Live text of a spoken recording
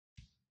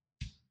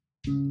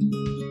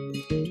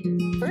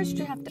First,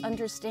 you have to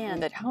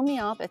understand that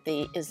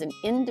homeopathy is an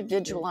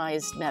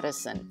individualized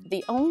medicine.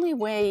 The only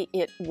way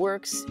it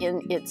works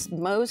in its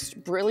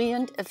most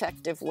brilliant,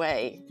 effective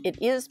way,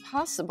 it is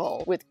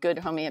possible with good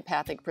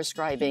homeopathic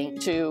prescribing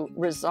to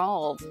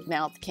resolve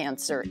mouth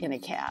cancer in a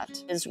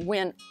cat, is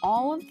when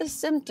all of the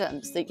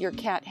symptoms that your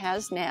cat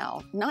has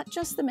now, not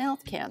just the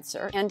mouth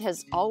cancer, and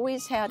has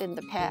always had in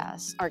the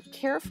past, are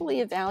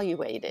carefully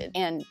evaluated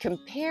and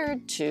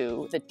compared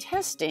to the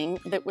testing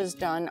that was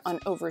done on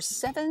over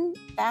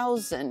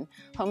 7,000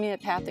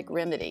 homeopathic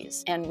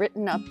remedies and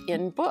written up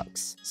in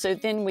books. So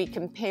then we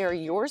compare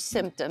your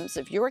symptoms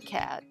of your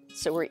cat.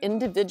 So we're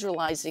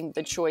individualizing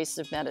the choice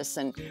of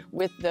medicine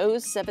with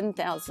those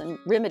 7,000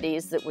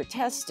 remedies that were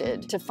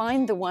tested to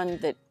find the one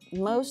that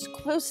most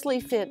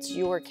closely fits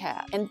your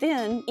cat. And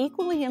then,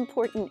 equally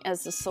important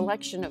as the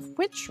selection of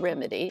which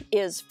remedy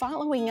is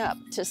following up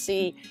to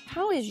see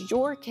how is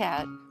your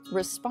cat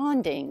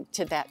responding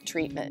to that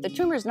treatment. The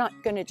tumor is not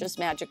going to just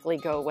magically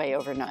go away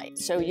overnight.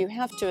 So you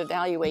have to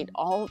evaluate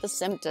all the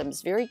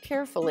symptoms very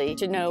carefully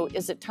to know,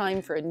 is it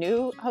time for a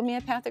new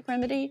homeopathic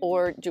remedy,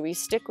 or do we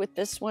stick with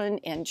this one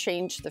and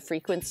change the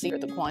frequency or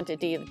the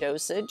quantity of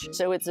dosage?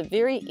 So it's a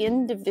very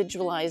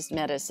individualized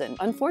medicine.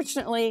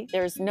 Unfortunately,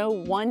 there's no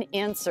one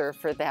answer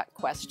for that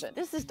question.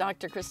 This is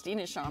Dr.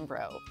 Christina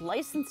Chambreau,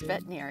 licensed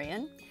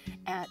veterinarian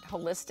at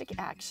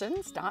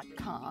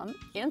holisticactions.com,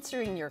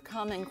 answering your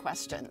common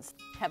questions.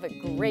 Have a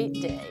great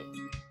day.